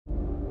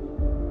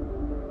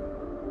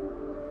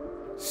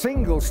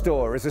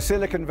SingleStore is a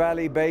Silicon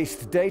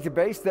Valley-based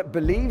database that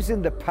believes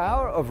in the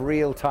power of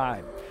real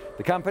time.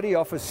 The company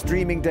offers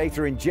streaming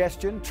data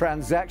ingestion,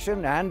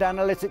 transaction, and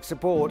analytics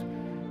support,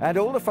 and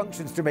all the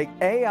functions to make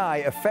AI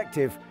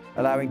effective,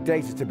 allowing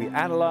data to be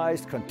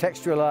analyzed,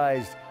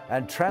 contextualized,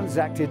 and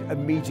transacted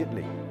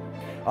immediately.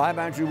 I'm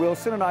Andrew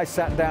Wilson, and I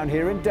sat down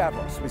here in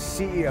Davos with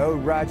CEO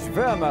Raj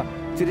Verma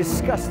to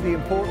discuss the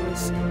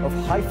importance of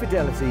high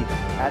fidelity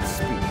at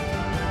speed.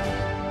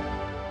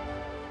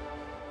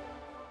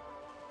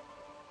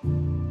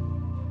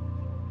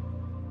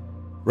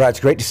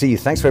 Raj, great to see you.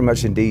 Thanks very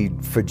much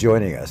indeed for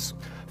joining us.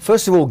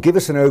 First of all, give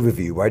us an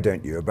overview, why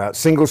don't you, about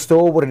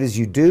SingleStore, what it is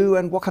you do,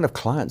 and what kind of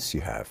clients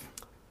you have.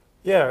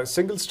 Yeah,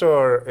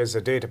 SingleStore is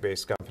a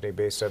database company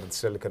based out of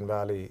Silicon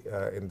Valley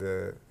in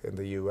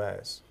the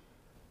US.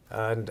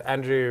 And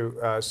Andrew,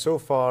 so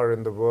far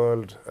in the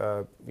world,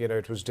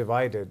 it was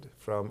divided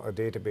from a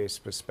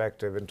database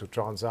perspective into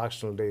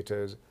transactional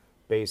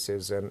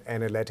databases and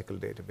analytical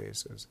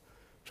databases.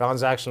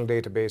 Transactional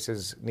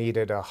databases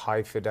needed a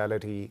high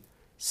fidelity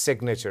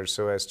signature,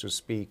 so as to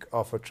speak,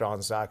 of a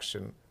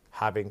transaction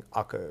having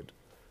occurred.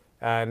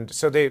 And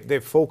so they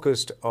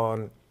focused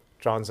on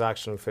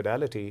transactional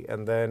fidelity,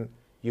 and then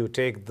you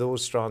take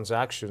those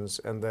transactions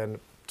and then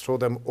throw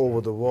them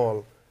over the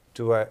wall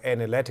to an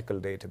analytical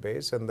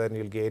database, and then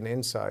you'll gain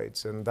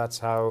insights, and that's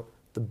how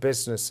the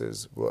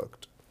businesses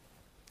worked.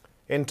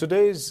 In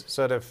today's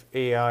sort of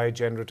AI,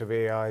 generative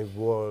AI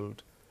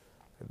world,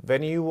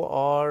 when you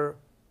are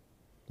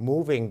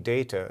moving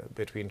data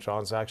between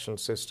transactional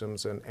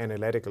systems and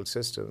analytical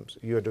systems,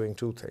 you are doing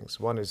two things.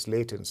 One is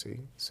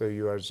latency, so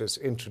you are just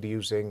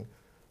introducing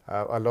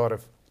a lot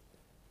of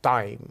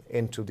time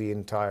into the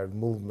entire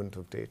movement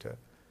of data.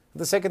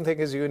 The second thing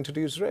is you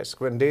introduce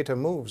risk. When data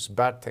moves,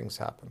 bad things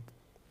happen,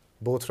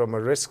 both from a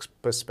risk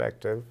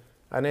perspective,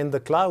 and in the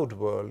cloud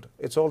world,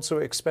 it's also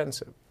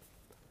expensive.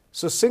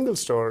 So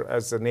SingleStore,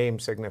 as the name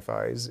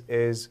signifies,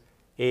 is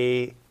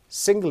a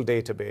single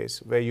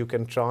database where you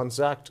can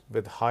transact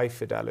with high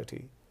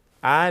fidelity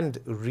and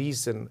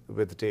reason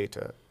with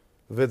data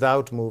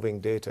without moving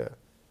data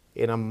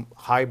in a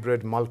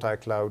hybrid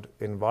multi-cloud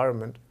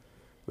environment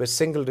with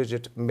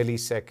single-digit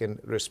millisecond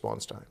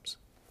response times.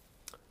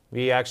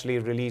 We actually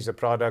release a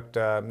product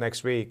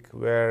next week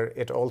where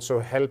it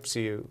also helps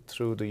you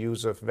through the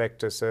use of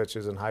vector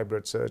searches and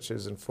hybrid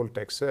searches and full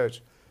text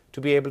search to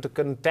be able to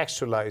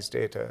contextualize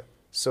data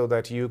so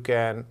that you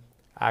can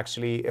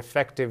actually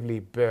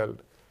effectively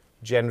build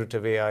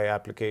generative AI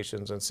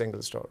applications on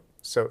SingleStore.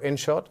 So in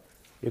short,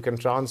 you can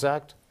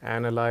transact,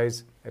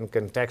 analyze, and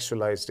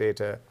contextualize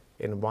data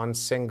in one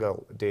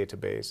single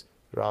database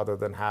rather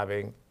than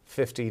having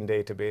 15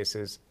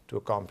 databases to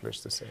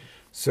accomplish the same.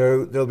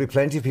 So there'll be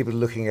plenty of people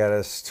looking at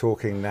us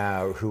talking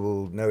now who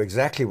will know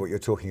exactly what you're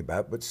talking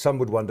about, but some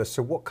would wonder,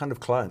 so what kind of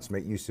clients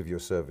make use of your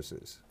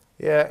services?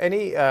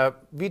 Yeah,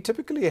 we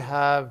typically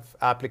have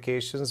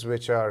applications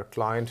which are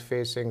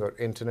client-facing or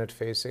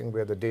internet-facing,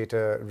 where the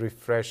data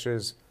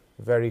refreshes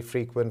very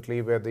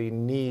frequently, where the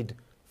need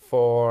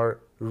for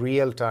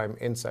real-time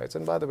insights.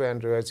 And by the way,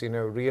 Andrew, as you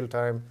know,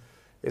 real-time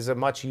is a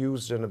much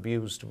used and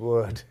abused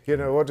word.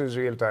 What is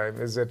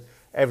real-time? Is it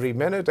every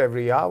minute,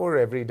 every hour,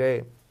 every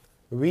day?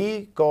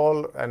 We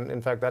call, and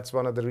in fact, that's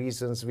one of the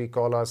reasons we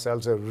call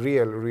ourselves a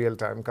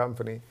real-time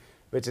company,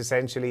 which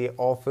essentially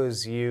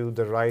offers you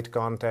the right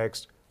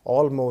context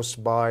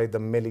almost by the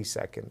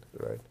millisecond,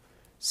 right?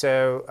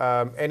 So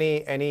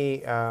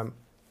any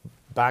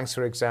banks,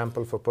 for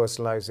example, for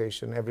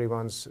personalization,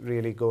 everyone's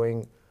really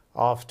going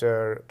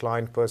after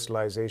client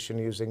personalization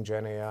using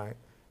Gen AI.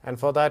 And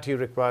for that, you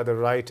require the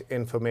right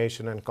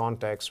information and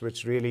context,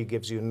 which really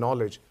gives you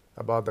knowledge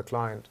about the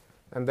client,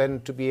 and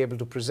then to be able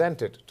to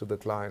present it to the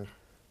client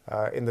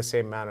in the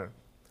same manner.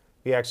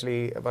 We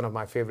actually, one of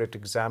my favorite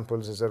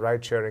examples is a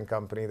ride-sharing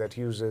company that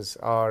uses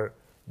our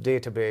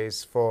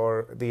database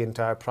for the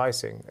entire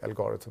pricing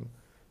algorithm.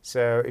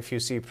 So if you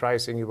see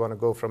pricing, you want to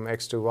go from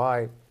X to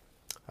Y,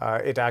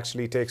 it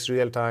actually takes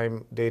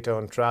real-time data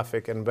on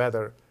traffic and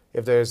weather,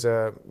 if there's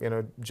a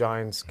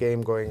Giants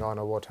game going on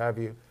or what have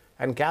you,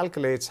 and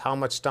calculates how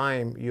much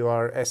time you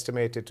are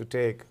estimated to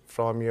take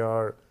from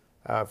your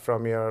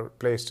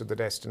place to the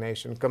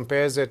destination,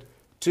 compares it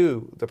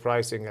to the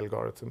pricing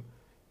algorithm,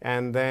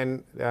 and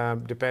then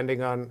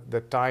depending on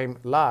the time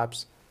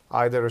lapse,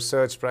 either a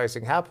surge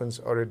pricing happens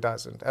or it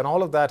doesn't. And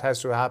all of that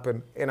has to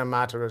happen in a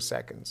matter of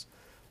seconds.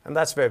 And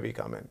that's where we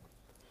come in.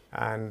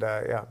 And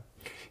yeah.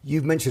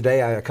 You've mentioned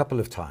AI a couple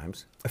of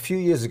times. A few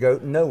years ago,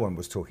 no one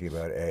was talking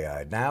about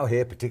AI. Now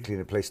here, particularly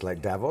in a place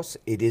like Davos,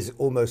 it is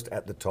almost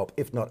at the top,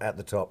 if not at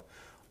the top,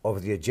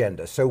 of the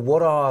agenda. So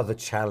what are the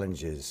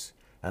challenges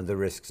and the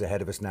risks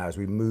ahead of us now as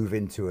we move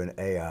into an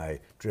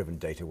AI-driven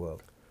data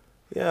world?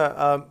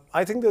 Yeah,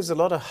 I think there's a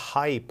lot of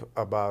hype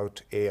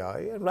about AI,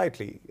 and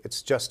rightly,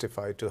 it's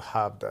justified to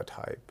have that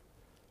hype.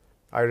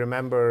 I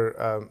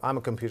remember, I'm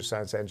a computer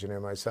science engineer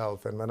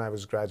myself, and when I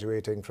was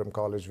graduating from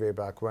college way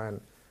back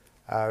when,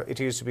 it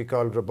used to be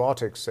called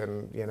robotics,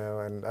 and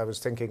I was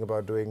thinking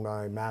about doing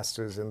my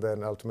master's and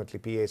then ultimately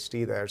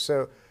PhD there.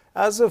 So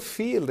As a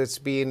field, it's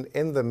been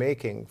in the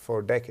making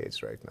for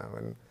decades right now.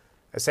 And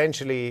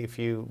essentially, if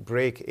you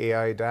break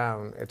AI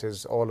down, it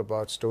is all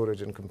about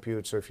storage and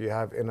compute. So if you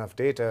have enough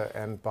data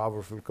and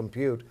powerful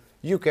compute,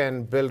 you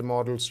can build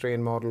models,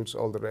 train models,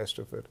 all the rest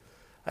of it.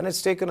 And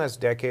it's taken us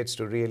decades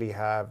to really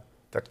have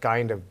that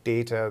kind of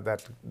data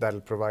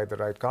that'll provide the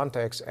right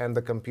context and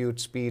the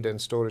compute speed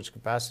and storage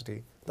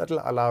capacity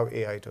that'll allow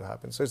AI to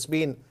happen. So it's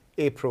been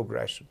a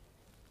progression.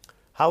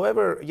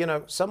 However,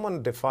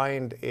 someone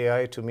defined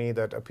AI to me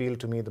that appealed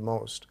to me the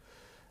most.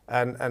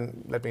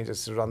 And let me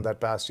just run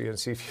that past you and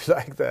see if you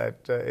like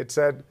that. It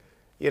said,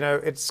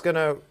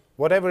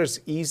 whatever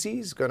is easy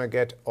is going to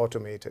get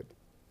automated.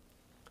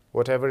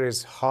 Whatever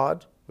is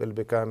hard will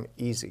become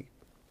easy.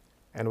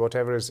 And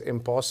whatever is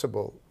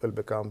impossible will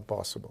become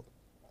possible.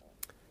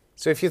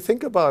 So if you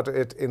think about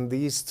it in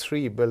these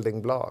three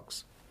building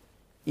blocks,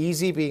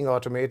 easy being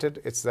automated,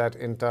 it's that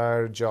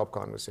entire job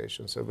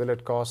conversation. So will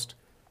it cost?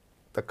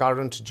 The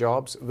current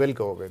jobs will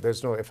go away.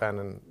 There's no if,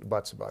 and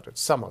buts about it,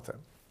 some of them.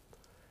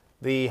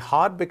 The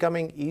hard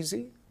becoming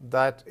easy,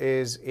 that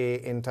is an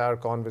entire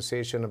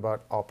conversation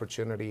about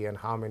opportunity and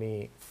how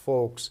many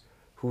folks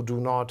who do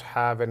not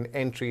have an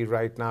entry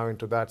right now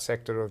into that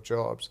sector of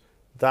jobs,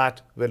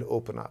 that will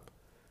open up.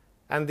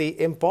 And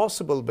the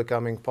impossible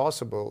becoming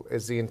possible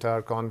is the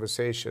entire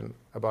conversation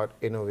about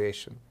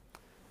innovation.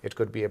 It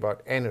could be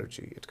about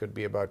energy, it could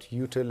be about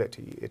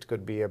utility, it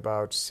could be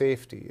about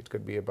safety, it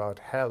could be about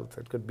health,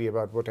 it could be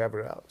about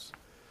whatever else.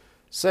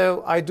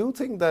 So I do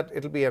think that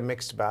it'll be a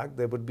mixed bag.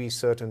 There would be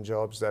certain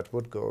jobs that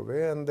would go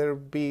away, and there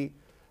would be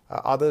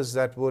others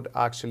that would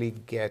actually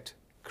get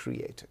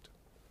created.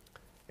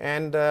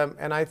 And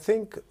I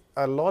think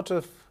a lot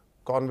of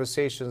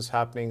conversations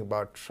happening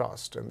about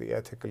trust and the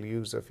ethical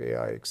use of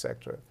AI,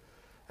 etc.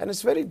 And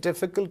it's very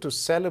difficult to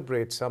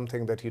celebrate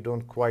something that you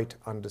don't quite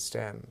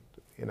understand.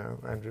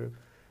 Andrew.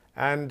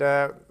 And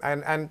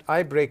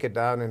I break it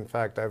down. In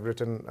fact, I've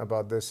written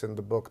about this in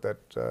the book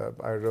that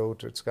I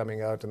wrote. It's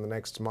coming out in the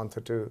next month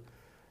or two.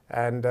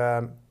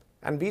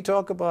 And we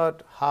talk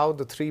about how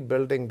the three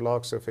building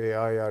blocks of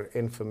AI are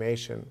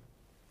information,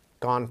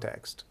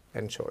 context,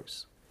 and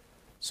choice.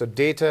 So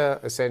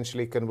data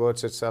essentially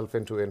converts itself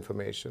into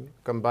information.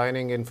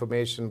 Combining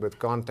information with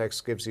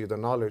context gives you the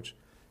knowledge.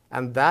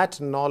 And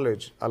that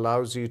knowledge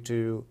allows you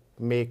to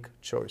make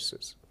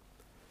choices.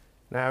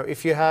 Now,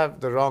 if you have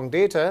the wrong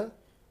data,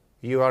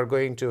 you are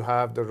going to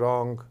have the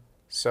wrong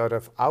sort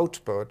of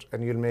output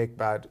and you'll make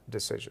bad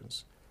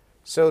decisions.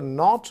 So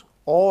not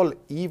all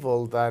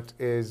evil that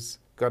is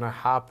going to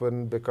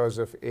happen because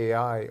of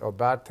AI or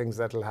bad things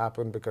that will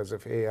happen because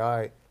of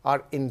AI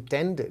are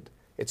intended.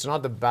 It's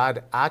not the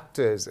bad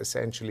actors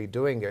essentially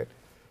doing it.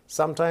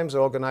 Sometimes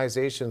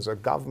organizations or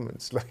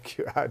governments, like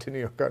you had in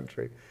your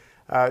country,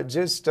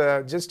 just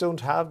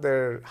don't have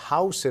their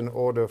house in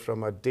order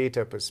from a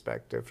data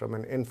perspective, from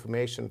an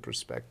information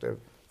perspective,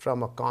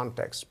 from a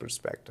context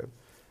perspective.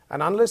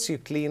 And unless you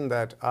clean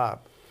that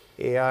up,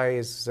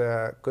 AI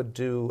could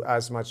do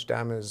as much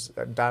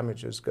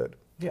damage as good.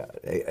 Yeah,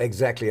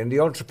 exactly. And the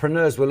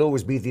entrepreneurs will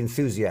always be the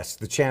enthusiasts,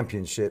 the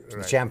champions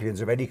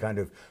of any kind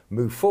of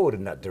move forward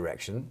in that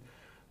direction.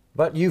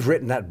 But you've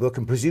written that book,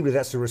 and presumably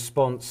that's a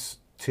response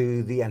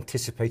to the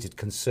anticipated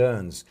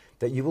concerns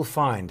that you will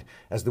find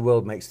as the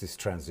world makes this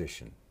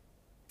transition.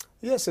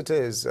 Yes, it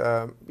is.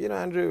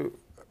 Andrew,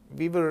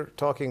 we were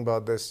talking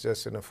about this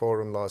just in a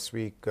forum last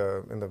week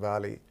in the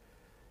Valley.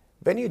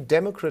 When you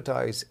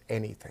democratize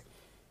anything,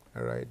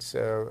 all right,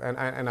 so, and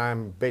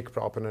I'm a big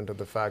proponent of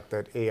the fact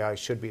that AI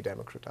should be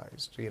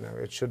democratized.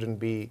 It shouldn't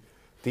be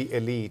the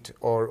elite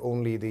or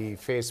only the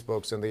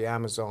Facebooks and the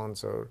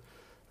Amazons or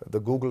the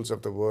Googles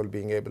of the world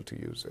being able to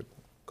use it.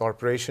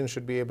 Corporations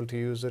should be able to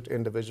use it.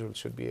 Individuals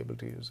should be able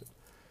to use it.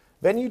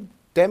 When you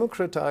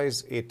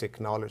democratize a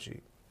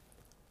technology,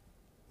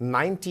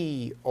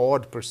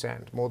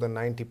 90-odd%, more than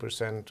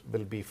 90%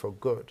 will be for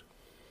good.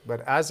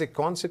 But as a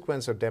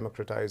consequence of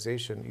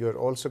democratization, you're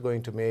also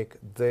going to make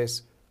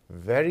this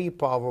very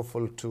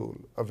powerful tool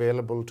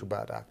available to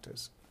bad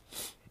actors.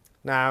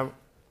 Now,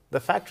 the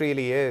fact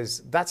really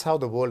is that's how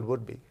the world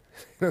would be.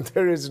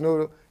 There is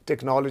no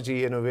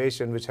technology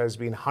innovation which has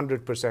been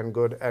 100%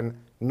 good and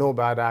no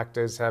bad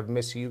actors have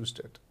misused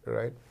it,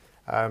 right?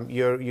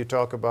 You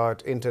talk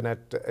about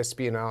internet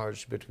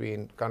espionage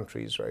between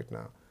countries right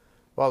now.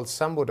 Well,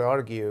 some would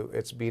argue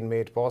it's been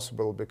made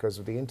possible because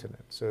of the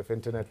internet. So if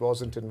internet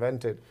wasn't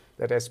invented,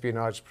 that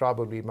espionage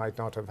probably might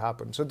not have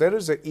happened. So there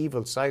is an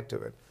evil side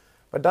to it.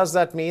 But does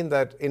that mean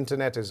that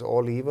internet is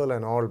all evil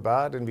and all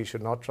bad and we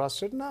should not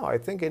trust it? No, I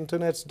think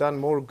internet's done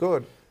more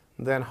good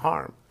than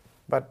harm.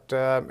 But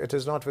it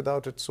is not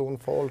without its own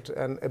fault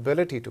and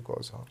ability to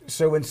cause harm.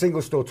 So when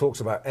SingleStore talks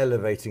about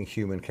elevating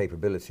human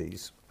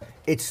capabilities,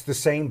 it's the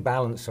same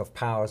balance of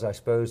powers, I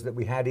suppose, that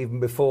we had even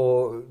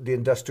before the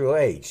industrial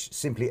age,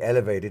 simply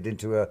elevated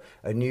into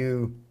a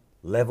new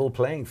level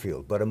playing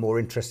field, but a more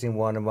interesting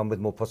one and one with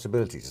more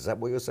possibilities. Is that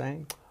what you're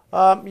saying?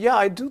 Yeah,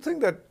 I do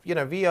think that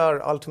we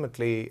are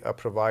ultimately a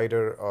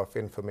provider of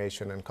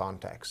information and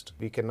context.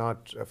 We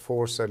cannot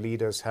force a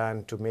leader's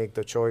hand to make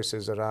the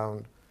choices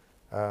around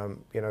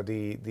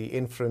the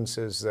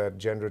inferences that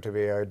generative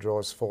AI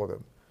draws for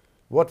them.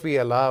 What we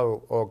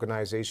allow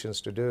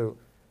organizations to do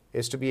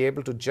is to be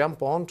able to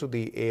jump onto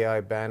the AI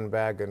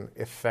bandwagon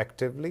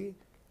effectively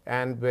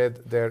and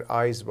with their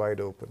eyes wide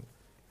open.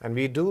 And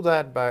we do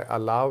that by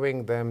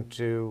allowing them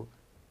to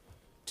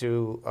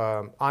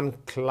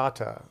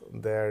unclutter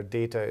their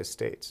data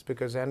estates.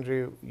 Because,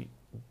 Andrew,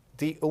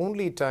 the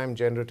only time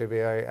generative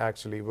AI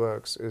actually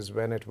works is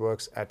when it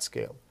works at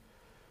scale.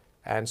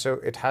 And so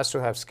it has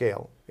to have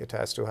scale, it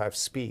has to have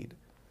speed,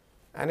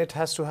 and it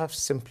has to have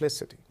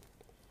simplicity.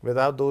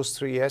 Without those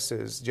three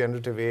S's,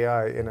 generative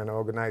AI in an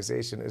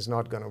organization is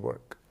not going to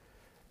work.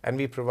 And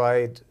we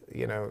provide,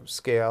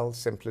 scale,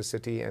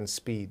 simplicity, and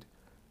speed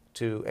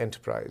to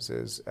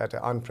enterprises at an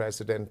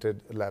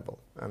unprecedented level.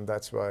 And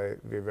that's why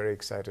we're very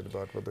excited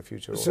about what the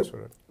future holds for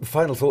it.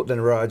 Final thought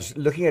then, Raj,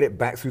 looking at it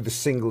back through the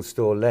single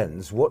store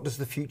lens, what does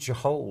the future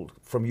hold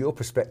from your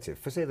perspective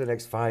for, say, the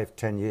next 5,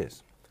 10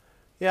 years?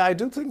 Yeah, I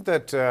do think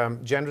that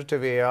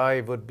generative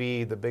AI would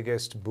be the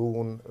biggest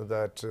boon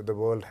that the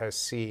world has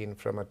seen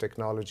from a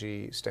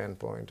technology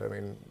standpoint. I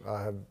mean,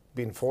 I have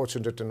been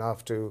fortunate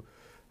enough to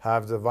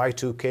have the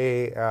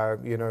Y2K,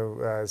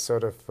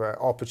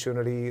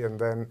 opportunity, and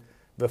then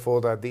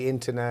before that the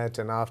internet,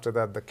 and after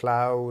that the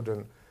cloud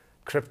and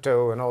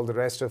crypto and all the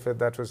rest of it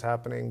that was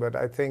happening. But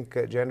I think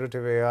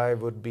generative AI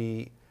would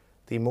be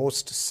the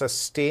most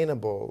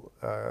sustainable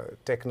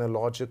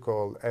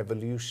technological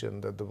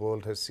evolution that the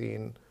world has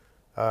seen,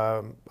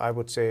 I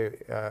would say,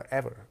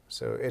 ever.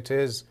 So it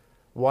is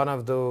one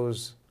of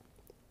those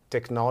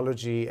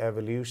technology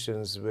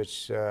evolutions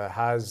which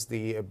has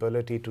the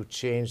ability to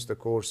change the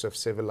course of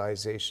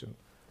civilization.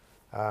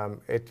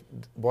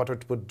 What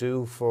it would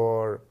do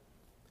for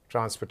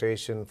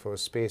transportation, for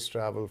space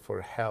travel, for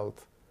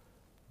health,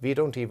 we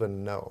don't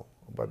even know.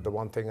 But the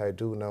one thing I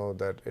do know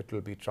that it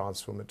will be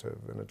transformative,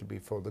 and it will be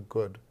for the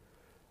good.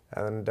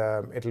 And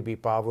it will be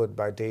powered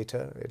by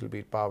data, it will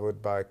be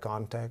powered by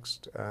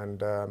context,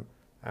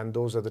 and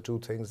those are the two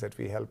things that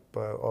we help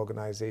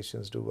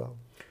organizations do well.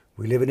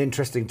 We live in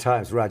interesting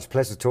times. Raj,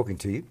 pleasure talking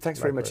to you. Thanks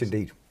very much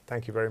indeed.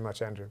 Thank you very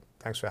much, Andrew.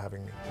 Thanks for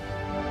having me.